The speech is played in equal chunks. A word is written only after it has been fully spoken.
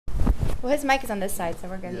Well, his mic is on this side, so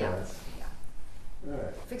we're good. Yeah. All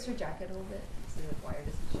right. Fix your jacket a little bit so the wire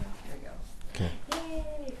doesn't show. There we go. Okay.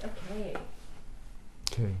 Yay. Okay.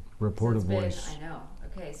 Okay. Reporter voice. I know.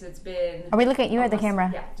 Okay, so it's been... Are we looking at you or the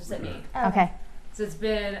camera? Yeah, just at me. Oh. Okay. So it's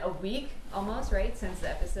been a week almost, right, since the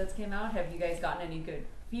episodes came out. Have you guys gotten any good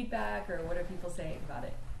feedback, or what are people saying about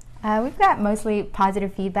it? We've got mostly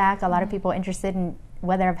positive feedback. A lot of people interested in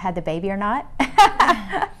whether I've had the baby or not.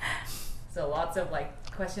 So lots of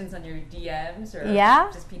questions on your DMs, or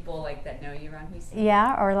just people that know you around Houston?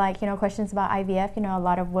 Yeah, or questions about IVF. A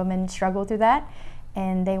lot of women struggle through that,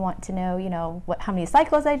 and they want to know, how many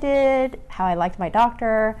cycles I did, how I liked my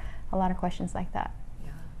doctor, a lot of questions like that.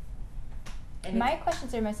 And my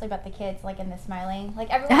questions are mostly about the kids, and the smiling.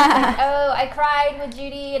 Everyone's oh, I cried with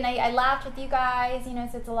Judy, and I laughed with you guys,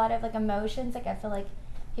 so it's a lot of, emotions. I feel like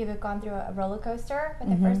you've gone through a roller coaster with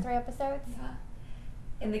the first 3 episodes. Yeah.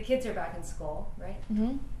 And the kids are back in school, right?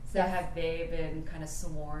 Mm-hmm. So have they been kind of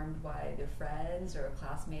swarmed by their friends or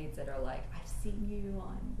classmates that are like, I've seen you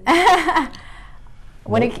on this?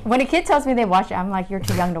 When a kid tells me they watch it, I'm like, you're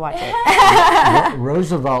too young to watch it.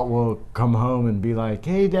 Roosevelt will come home and be like,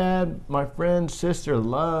 hey, Dad, my friend's sister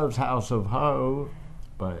loves House of Ho.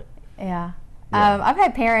 But yeah. I've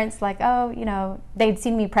had parents they'd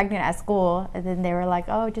seen me pregnant at school, and then they were like,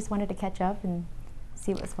 oh, just wanted to catch up and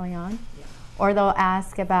see what's going on. Yeah. Or they'll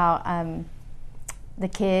ask about the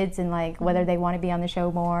kids and whether they want to be on the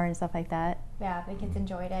show more and stuff like that. Yeah, the kids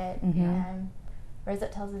enjoyed it. Mm-hmm.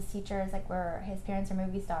 Rosette tells his teachers his parents are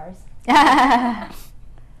movie stars.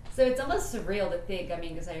 So it's almost surreal to think.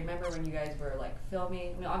 Because I remember when you guys were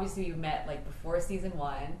filming. Obviously you met before season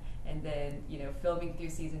 1, and then filming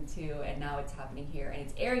through season 2, and now it's happening here, and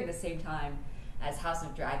it's airing the same time as House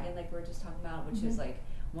of Dragon, we were just talking about, which is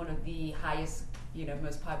one of the highest,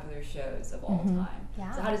 most popular shows of all time.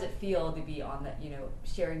 Yeah. So how does it feel to be on that,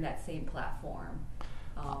 sharing that same platform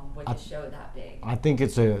with a show that big? I think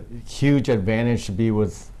it's a huge advantage to be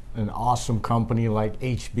with an awesome company like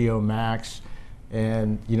HBO Max.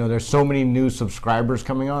 And, there's so many new subscribers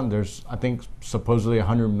coming on. There's, I think, supposedly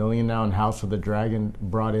 100 million now, and House of the Dragon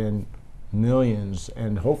brought in millions.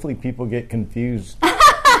 And hopefully people get confused.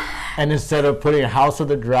 And instead of putting House of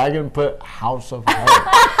the Dragon, put House of Hope.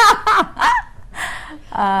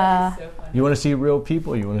 So you want to see real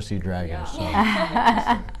people, you want to see dragons.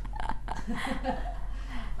 Yeah.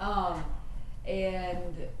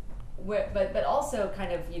 But also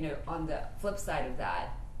kind of, on the flip side of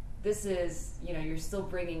that, this is, you're still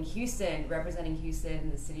bringing Houston, representing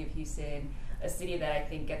Houston, the city of Houston, a city that I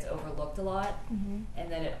think gets overlooked a lot. Mm-hmm.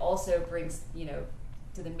 And then it also brings,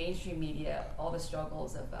 to the mainstream media, all the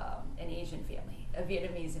struggles of an Asian family, a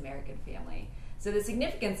Vietnamese American family. So the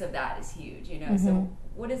significance of that is huge, So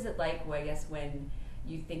what is it like, when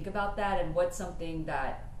you think about that, and what's something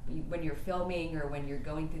that when you're filming or when you're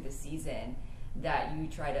going through the season that you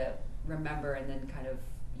try to remember, and then kind of,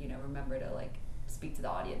 remember to speak to the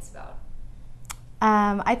audience about?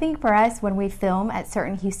 I think for us, when we film at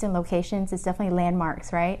certain Houston locations, it's definitely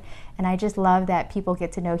landmarks, right? And I just love that people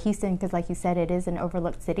get to know Houston because, like you said, it is an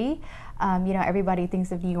overlooked city. Everybody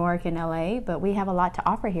thinks of New York and LA, but we have a lot to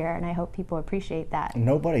offer here, and I hope people appreciate that.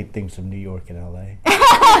 Nobody thinks of New York and LA.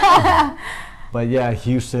 But yeah,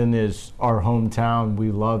 Houston is our hometown.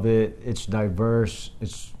 We love it. It's diverse.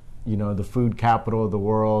 It's, the food capital of the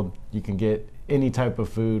world. You can get any type of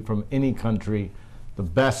food from any country, the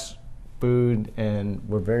best food, and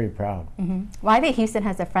we're very proud. Mm-hmm. Well, I think Houston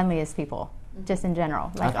has the friendliest people, just in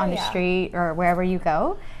general. On the street or wherever you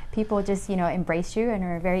go, people just, embrace you and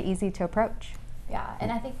are very easy to approach. Yeah,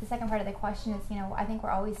 and I think the second part of the question is, I think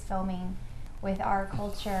we're always filming with our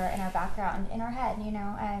culture and our background in our head,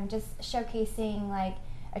 just showcasing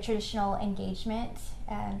a traditional engagement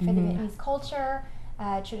for the Vietnamese culture,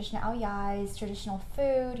 traditional ao dais, traditional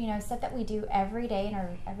food, stuff that we do every day in our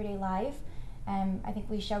everyday life. I think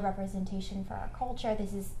we show representation for our culture.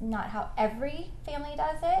 This is not how every family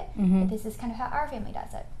does it, but this is kind of how our family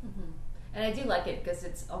does it. Mm-hmm. And I do like it because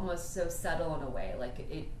it's almost so subtle in a way.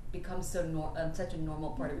 It becomes so such a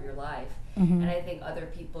normal part of your life. Mm-hmm. And I think other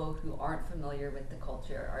people who aren't familiar with the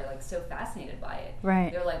culture are so fascinated by it. Right.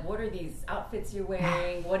 They're like, what are these outfits you're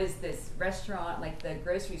wearing? What is this restaurant, the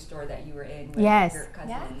grocery store that you were in with your cousins?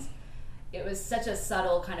 Yes. It was such a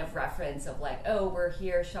subtle kind of reference of oh, we're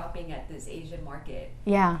here shopping at this Asian market.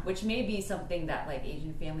 Yeah. Which may be something that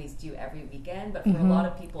Asian families do every weekend, but for a lot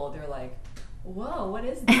of people, they're like, whoa, what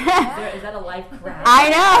is this? Is that a live crab? I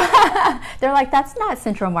know. They're like, that's not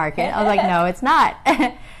Central Market. I was like, no, it's not.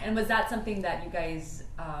 And was that something that you guys,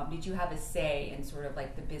 did you have a say in sort of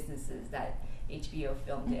the businesses that HBO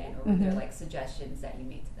filmed in, or were there like suggestions that you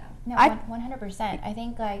made to them? No, 100%. I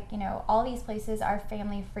think all these places our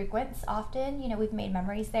family frequents often. We've made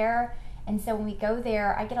memories there. And so when we go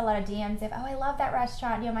there, I get a lot of DMs of, oh, I love that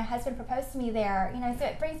restaurant. My husband proposed to me there. So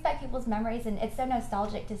it brings back people's memories, and it's so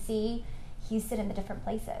nostalgic to see Houston in the different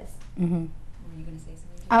places. Were you going to say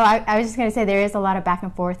something? Oh, I was just going to say there is a lot of back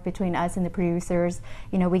and forth between us and the producers.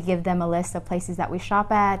 We give them a list of places that we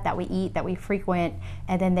shop at, that we eat, that we frequent,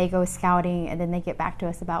 and then they go scouting, and then they get back to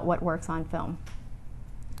us about what works on film.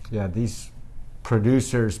 Yeah, these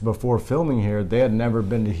producers before filming here, they had never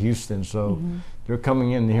been to Houston, so they're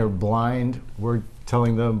coming in here blind. We're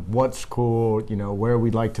telling them what's cool, where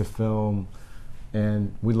we'd like to film,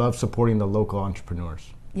 and we love supporting the local entrepreneurs.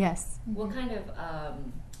 Yes. What kind of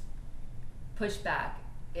pushback,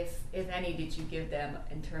 if any, did you give them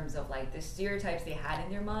in terms of like the stereotypes they had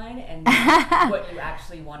in their mind and what you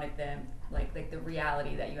actually wanted them, like the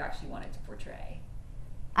reality that you actually wanted to portray?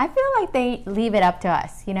 I feel like they leave it up to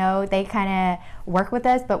us. They kind of work with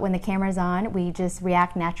us, but when the camera's on, we just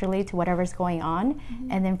react naturally to whatever's going on.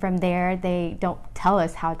 And then from there, they don't tell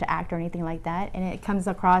us how to act or anything like that. And it comes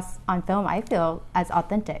across on film, I feel, as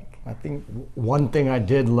authentic. I think one thing I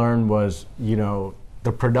did learn was, the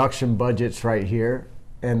production budget's right here,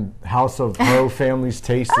 and House of Ho Family's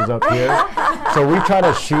Taste is up here. So we try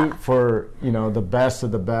to shoot for, the best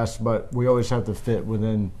of the best, but we always have to fit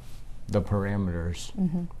within the parameters.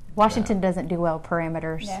 Washington doesn't do well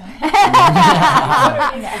parameters. No.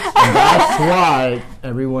 That's why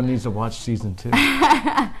everyone needs to watch season 2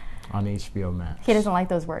 on HBO Max. He doesn't like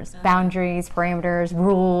those words. Boundaries, parameters,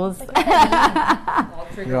 rules. You're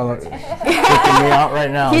freaking me out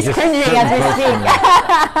right now. He's cringing as we speak.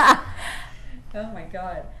 Oh my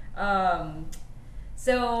God.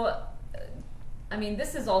 So,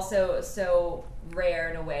 this is also so rare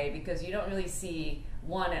in a way because you don't really see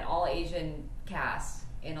an all Asian cast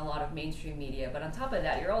in a lot of mainstream media, but on top of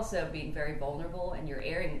that, you're also being very vulnerable and you're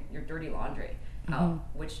airing your dirty laundry out,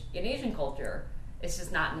 which in Asian culture, it's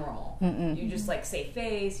just not normal. You just save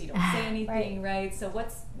face, you don't say anything, right? So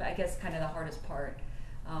what's, I guess, kind of the hardest part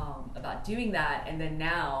about doing that? And then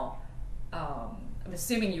now, I'm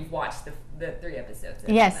assuming you've watched the 3 episodes.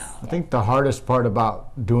 Yes. Now. I think the hardest part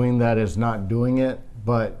about doing that is not doing it,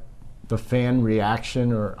 but the fan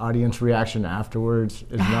reaction or audience reaction afterwards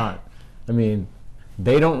is not.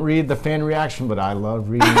 They don't read the fan reaction, but I love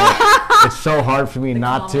reading it. It's so hard for me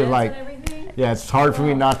not to Yeah, it's hard for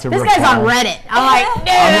me not to. This guy's on Reddit. I'm like, dude.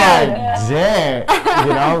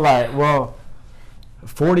 I'm like, dang.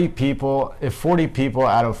 40 people. If 40 people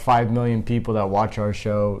out of 5 million people that watch our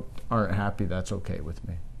show aren't happy, that's okay with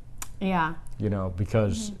me. Yeah.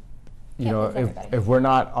 Because if we're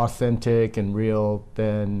not authentic and real,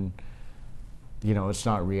 then it's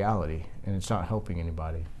not reality and it's not helping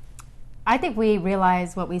anybody. I think we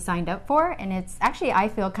realize what we signed up for, and it's actually, I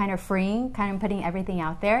feel, kind of freeing, kind of putting everything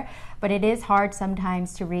out there, but it is hard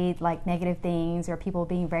sometimes to read negative things or people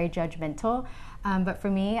being very judgmental. But for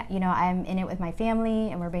me, I'm in it with my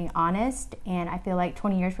family and we're being honest, and I feel like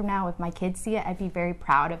 20 years from now, if my kids see it, I'd be very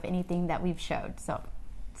proud of anything that we've showed, so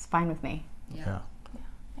it's fine with me. Yeah.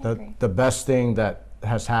 I agree. The best thing that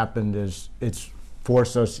has happened is it's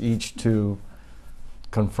forced us each to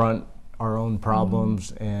confront our own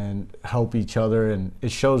problems and help each other, and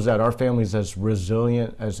it shows that our family's as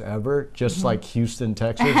resilient as ever, just like Houston,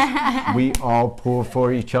 Texas. We all pull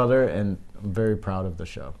for each other, and I'm very proud of the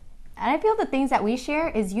show. And I feel the things that we share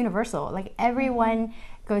is universal. Everyone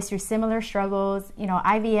goes through similar struggles,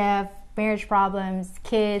 IVF, marriage problems,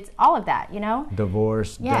 kids, all of that,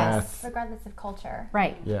 Divorce, death. Regardless of culture.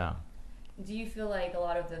 Right. Yeah. Do you feel like a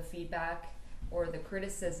lot of the feedback or the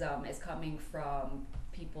criticism is coming from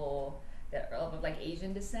people that are of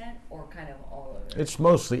Asian descent, or kind of all over? It's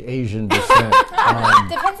mostly Asian descent.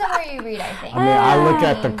 Depends on where you read, I think. I look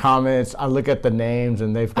at the comments, I look at the names,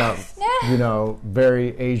 and they've got,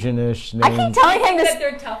 very Asian-ish names. I keep telling him that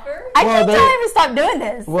they're tougher? I keep telling him to stop doing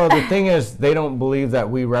this. Well, the thing is, they don't believe that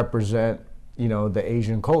we represent, the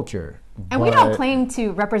Asian culture. And we don't claim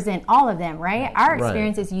to represent all of them, right? Our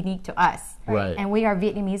experience is unique to us. Right. And we are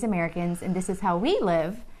Vietnamese Americans, and this is how we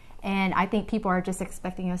live. And I think people are just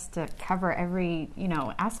expecting us to cover every,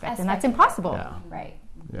 aspect, and that's impossible. Yeah. Right.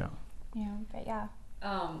 Yeah. But yeah.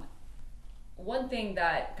 One thing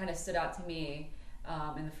that kind of stood out to me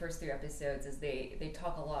in the first 3 episodes is they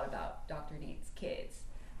talk a lot about Dr. Nate's kids,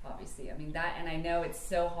 obviously. And I know it's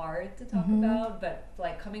so hard to talk about,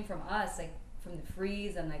 but coming from us, from the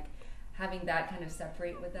freeze and having that kind of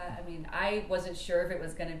separate with that. I wasn't sure if it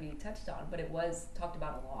was going to be touched on, but it was talked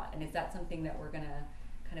about a lot. And is that something that we're going to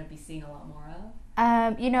kind of be seeing a lot more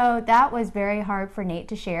of? That was very hard for Nate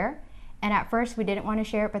to share. And at first we didn't want to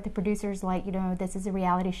share it, but the producer's like, you know, this is a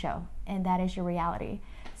reality show and that is your reality.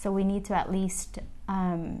 So we need to at least,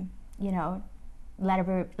 you know,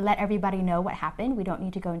 let everybody know what happened. We don't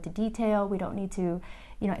need to go into detail. We don't need to,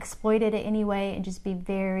 you know, exploit it in any way, and just be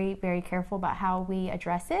very, very careful about how we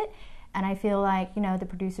address it. And I feel like, you know, the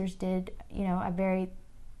producers did, you know, a very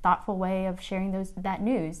thoughtful way of sharing that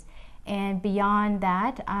news. And beyond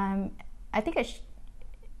that, I think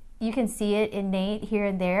you can see it in Nate here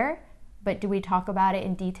and there, but do we talk about it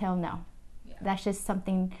in detail? No. Yeah. That's just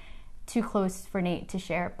something too close for Nate to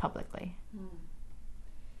share publicly.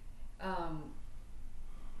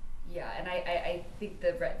 Yeah, and I think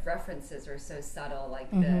the references are so subtle, like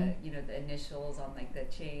the, you know, the initials on like the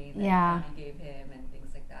chain that Johnny gave him and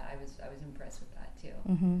things like that. I was impressed with that too.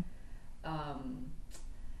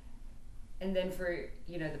 And then for,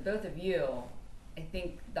 you know, the both of you, I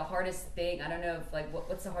think the hardest thing, I don't know if like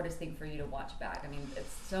what's the hardest thing for you to watch back? I mean,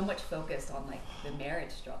 it's so much focused on like the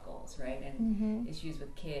marriage struggles, right, and issues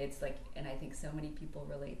with kids, like, and I think so many people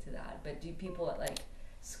relate to that. But do people at like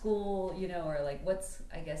school, you know, or like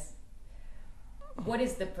what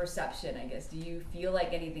is the perception, I guess? Do you feel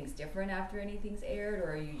like anything's different after anything's aired,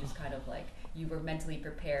 or are you just kind of like you were mentally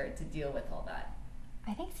prepared to deal with all that?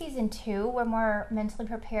 I think season 2 we're more mentally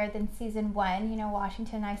prepared than season 1. You know,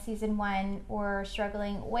 Washington and I season 1 were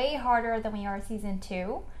struggling way harder than we are season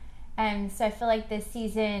 2. And so I feel like this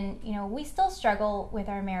season, you know, we still struggle with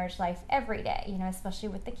our marriage life every day, you know, especially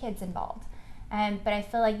with the kids involved. But I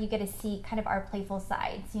feel like you get to see kind of our playful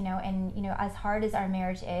sides, you know, and, you know, as hard as our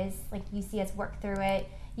marriage is, like you see us work through it,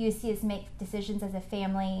 you see us make decisions as a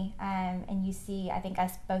family, and you see, I think,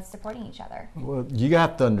 us both supporting each other. Well, you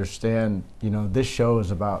have to understand, you know, this show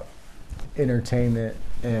is about entertainment,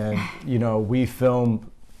 and, you know, we film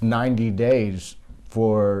 90 days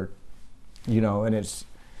for, you know, and it's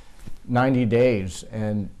 90 days,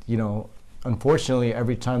 and, you know, unfortunately,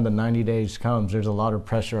 every time the 90 days comes, there's a lot of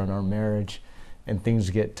pressure on our marriage, and things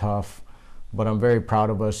get tough. But I'm very proud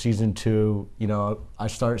of us. Season 2, you know, I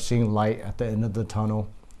start seeing light at the end of the tunnel.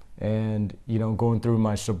 And, you know, going through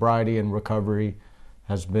my sobriety and recovery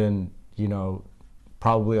has been, you know,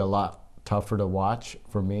 probably a lot tougher to watch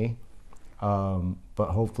for me. But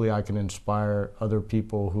hopefully I can inspire other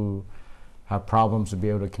people who have problems to be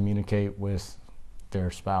able to communicate with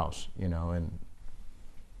their spouse, you know. And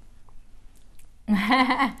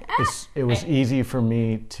it was easy for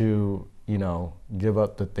me to, you know, give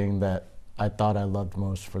up the thing that I thought I loved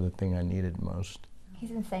most for the thing I needed most. He's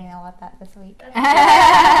been saying a lot that this week. Good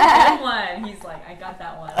one. He's like, I got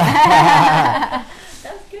that one.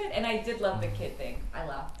 That's good. And I did love the kid thing. I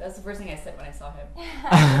laughed. That's the first thing I said when I saw him.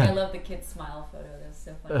 I love the kid smile photo. That's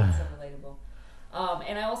so funny. It's so relatable.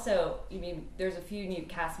 And I also, I mean, there's a few new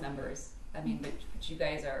cast members. I mean, which you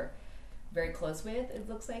guys are very close with, it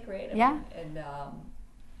looks like, right? Yeah.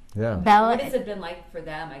 What has it been like for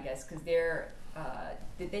them, I guess? Because they're,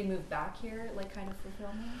 did they move back here, like, kind of for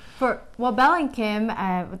filming? Well, Belle and Kim,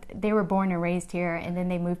 they were born and raised here, and then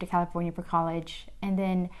they moved to California for college. And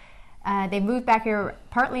then they moved back here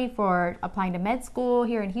partly for applying to med school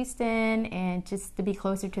here in Houston, and just to be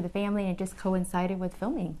closer to the family, and it just coincided with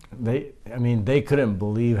filming. They couldn't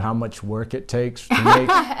believe how much work it takes to make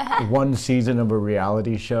one season of a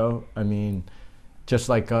reality show. I mean, just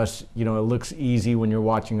like us, you know, it looks easy when you're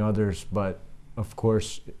watching others, but of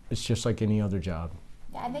course, it's just like any other job.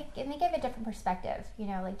 Yeah, and they give a different perspective. You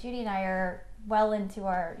know, like Judy and I are well into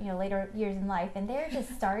our, you know, later years in life, and they're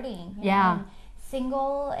just starting. You know, and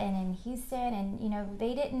single and in Houston, and, you know,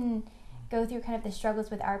 they didn't go through kind of the struggles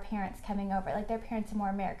with our parents coming over. Like, their parents are more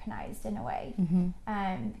Americanized in a way,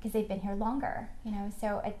 because they've been here longer. You know,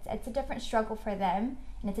 so it's a different struggle for them,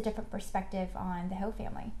 and it's a different perspective on the Ho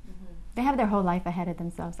family. They have their whole life ahead of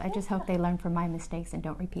themselves. I just hope they learn from my mistakes and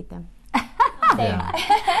don't repeat them. Same. They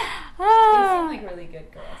seem like really good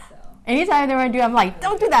girls, so. Anytime they want to do, I'm like,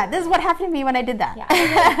 don't do that. This is what happened to me when I did that. Yeah, you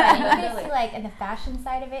guys see, like, and the fashion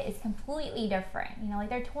side of it is completely different. You know, like,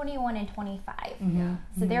 they're 21 and 25.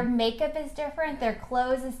 So their makeup is different, their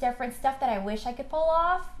clothes is different, stuff that I wish I could pull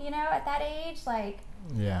off, you know, at that age, like.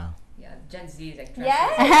 Yeah, Gen Z, like,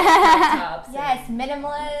 dresses, tops. Yes,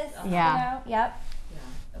 minimalist, you know, Yeah,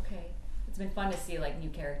 okay. It's been fun to see, like, new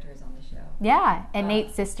characters on the show. Yeah, and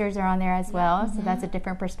Nate's sisters are on there as well, so that's a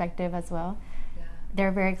different perspective as well. Yeah. They're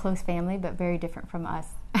a very close family, but very different from us.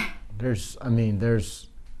 There's,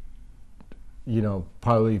 you know,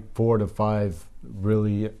 probably 4 to 5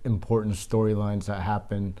 really important storylines that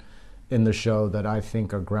happen in the show that I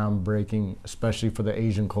think are groundbreaking, especially for the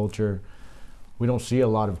Asian culture. We don't see a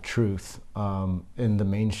lot of truth in the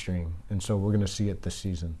mainstream, and so we're going to see it this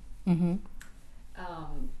season.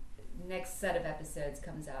 next set of episodes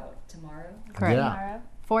comes out tomorrow. Correct. Yeah. Tomorrow.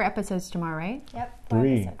 4 episodes tomorrow, right? Yep.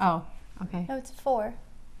 3. episodes. Oh, okay. No, it's 4,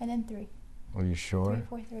 and then 3. Are you sure? 3,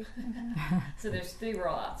 4, 3. Mhm. So there's 3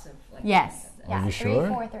 rollouts of like. Yes. Are Yeah, you 3, sure?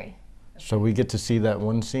 4, 3. So we get to see that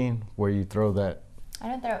one scene where you throw that. I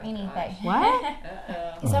don't throw anything. What?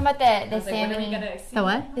 Uh-oh. You're talking about the I was like, when are we Sammy, gonna see The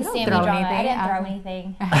what? the Don't Sammy throw drama. I anything. didn't throw Um,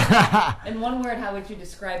 anything. In one word, how would you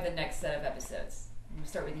describe the next set of episodes? We'll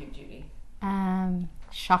start with you, Judy.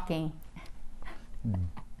 Shocking.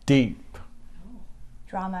 Deep.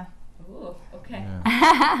 Drama. Ooh, okay.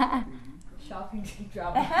 Yeah. Shocking deep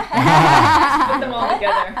drama. Just put them all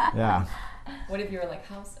together. Yeah. What if you were like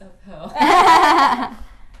House of Ho?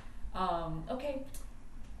 Okay.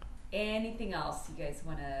 Anything else you guys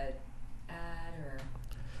want to add or?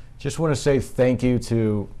 Just want to say thank you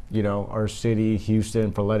to, our city,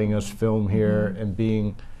 Houston, for letting us film here and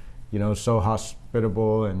being, so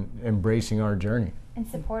hospitable and embracing our journey. And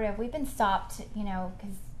supportive. We've been stopped,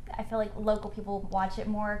 because I feel like local people watch it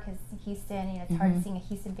more because Houston, it's hard seeing a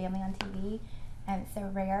Houston family on TV, and it's so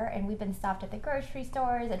rare. And we've been stopped at the grocery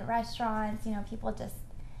stores, at restaurants. People just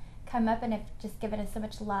come up and have just given us so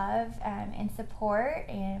much love and support,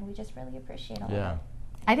 and we just really appreciate all of Yeah. it.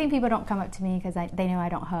 I think people don't come up to me because they know I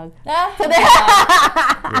don't hug. Yeah. I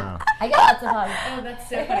get lots of hugs. Oh, that's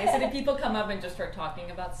so funny. So do people come up and just start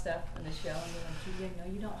talking about stuff in the show and you're like, Judy, I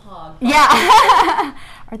know you don't hug. Yeah.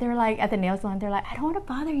 Or they're like at the nail salon, they're like, I don't want to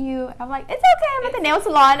bother you. I'm like, it's okay, I'm at the nail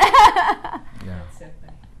salon. Yeah. That's so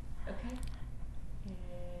funny. Okay.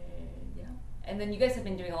 Yeah. And then you guys have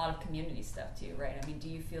been doing a lot of community stuff too, right? I mean, do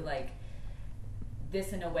you feel like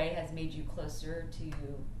this in a way has made you closer to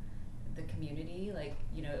the community, like,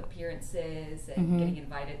 appearances and getting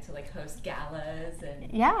invited to like host galas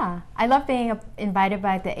and Yeah, I love being invited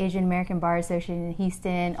by the Asian American Bar Association in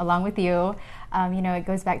Houston along with you. It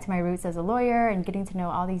goes back to my roots as a lawyer, and getting to know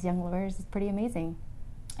all these young lawyers is pretty amazing.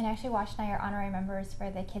 And actually, Wash and I are honorary members for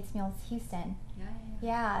the Kids Meals Houston.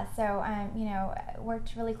 Yeah, so,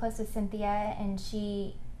 worked really close with Cynthia, and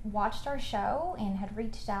she watched our show and had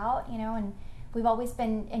reached out, and we've always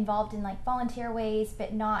been involved in like volunteer ways,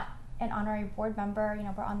 but not an honorary board member.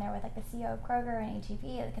 We're on there with like the CEO of Kroger and HEB.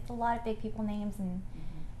 Like, it's a lot of big people names, and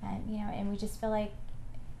and we just feel like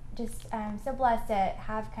so blessed to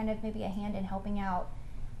have kind of maybe a hand in helping out,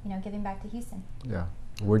 giving back to Houston. Yeah.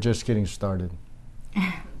 We're just getting started.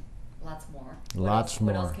 lots more. Lots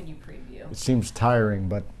What more. else can you preview? It seems tiring,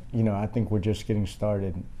 but I think we're just getting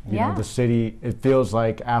started. Yeah. The city, it feels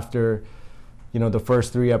like after, the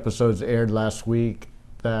first 3 episodes aired last week,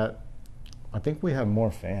 that I think we have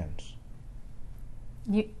more fans.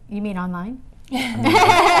 You mean online?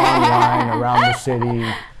 Online, around the city,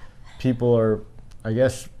 people are, I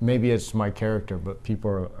guess maybe it's my character, but people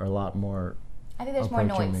are a lot more. I think there's more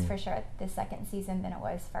approaching noise me. for sure this second season than it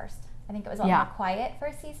was first. I think it was a lot Yeah. more quiet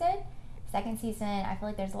first season. Second season, I feel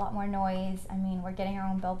like there's a lot more noise. I mean, we're getting our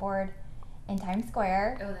own billboard in Times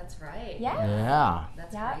Square. Oh, that's right. Yeah. Yeah.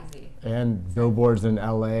 That's Yeah. crazy. And billboards in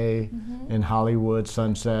LA, Mm-hmm. in Hollywood,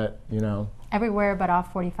 Sunset, Everywhere but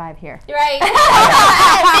off 45 here. Right. 59.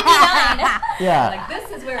 Yeah. Like,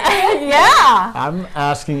 this is where it is. Yeah. I'm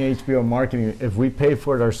asking HBO Marketing, if we pay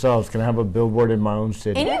for it ourselves, can I have a billboard in my own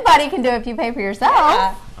city? Anybody can do it if you pay for yourself.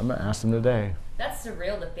 Yeah. I'm going to ask them today. That's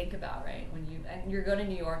surreal to think about, right? And you're going to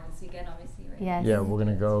New York this weekend, obviously, right? Yes. Yeah, we're going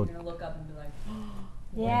to So go. you're going to look up and be like,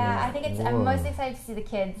 Yeah, I think I'm Whoa. most excited to see the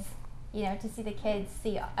kids, to see the kids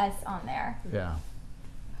see us on there. Yeah.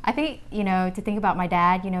 I think, to think about my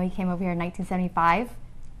dad, he came over here in 1975,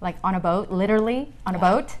 like on a boat, literally on a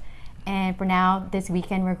boat. And for now, this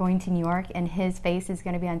weekend, we're going to New York, and his face is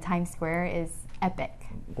going to be on Times Square is epic.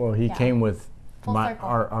 Well, he Yeah. came with Full circle.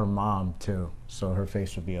 our mom, too. So her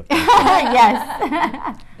face will be up there.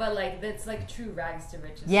 Yes. but like, that's like true rags to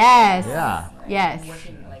riches. Yes. Yeah. Right? Yes. And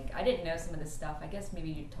working, like, I didn't know some of this stuff. I guess maybe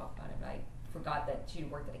you'd talk about it, but I forgot that she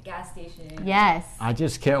worked at a gas station. Yes. I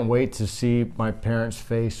just can't wait to see my parents'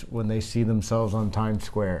 face when they see themselves on Times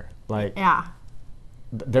Square. Like, Yeah.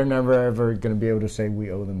 they're never ever going to be able to say we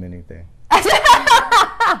owe them anything.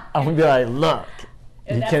 I'm going to be like, look.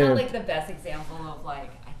 And that's can't not even- like the best example of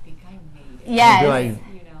like, I think I made it. Yes. Be like,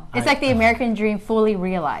 You know. It's like the American dream fully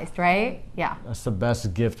realized, right? Yeah. that's the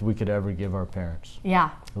best gift we could ever give our parents. Yeah.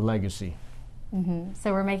 A legacy.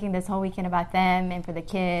 So we're making this whole weekend about them and for the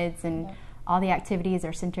kids, and Yeah. all the activities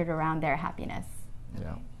are centered around their happiness.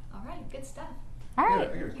 Yeah. All right, good stuff. All I got right. a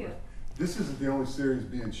Thank you. question. This isn't the only series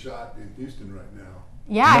being shot in Houston right now.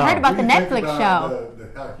 Yeah, I No. heard about What the do you think Netflix about show.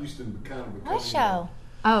 how Houston kind of becoming What show?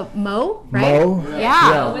 Oh, Mo, right? Mo? Yeah.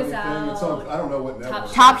 Yeah. Mo is It's on, I don't know what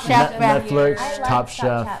network. Top Chef. Netflix, I love Top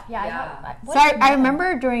Chef. Yeah, Yeah. So I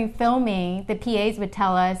remember during filming, the PAs would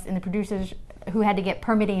tell us, and the producers who had to get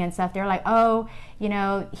permitting and stuff, they're like, oh, you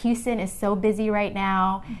know, Houston is so busy right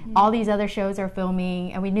now. All these other shows are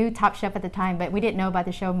filming. And we knew Top Chef at the time, but we didn't know about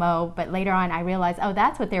the show Mo. But later on, I realized, oh,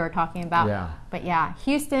 that's what they were talking about. Yeah. But yeah,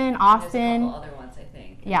 Houston, There's a Austin. couple other ones, I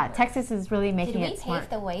think. Yeah, Texas is really making Did we it smart. pave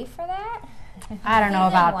the way for that? I don't know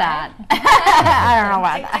Season about one? that. I don't know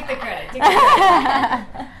about Take that. the credit. Take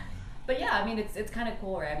the credit. But yeah, I mean, it's kind of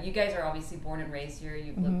cool, right? I mean, you guys are obviously born and raised here.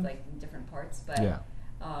 You've lived like in different parts, but Yeah.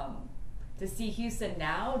 To see Houston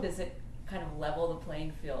now, does it kind of level the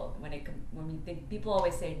playing field when you think people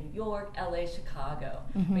always say New York, LA, Chicago,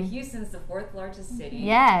 but Houston's the 4th largest city.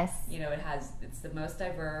 Yes. You know, it's the most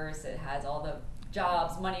diverse. It has all the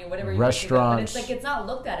jobs, money, whatever. Restaurants. But it's like it's not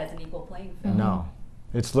looked at as an equal playing field. No.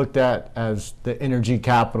 It's looked at as the energy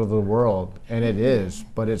capital of the world, and it is,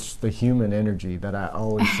 but it's the human energy that I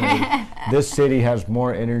always say. This city has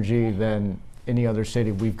more energy than any other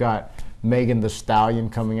city. We've got Megan Thee Stallion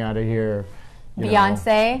coming out of here. you know,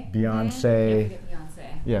 Beyonce. Beyonce. Beyonce.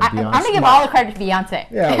 Yeah, I'm Beyonce. going to give all the credit to Beyonce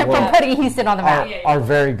Yeah, well, for putting Houston on the map. Our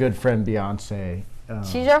very good friend Beyonce.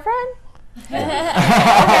 She's your friend?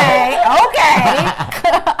 okay.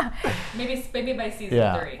 Maybe by season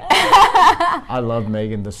Yeah. 3. I love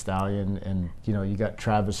Megan Thee Stallion, and you got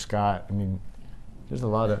Travis Scott. I mean, there's a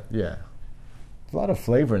lot of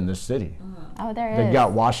flavor in this city. Oh, there They is.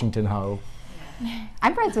 got Washington Ho.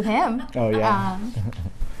 I'm friends with him. Oh yeah.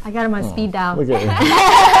 I got him on speed dial. Look at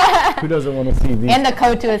him. Who doesn't want to see these? And the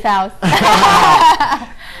code to his house.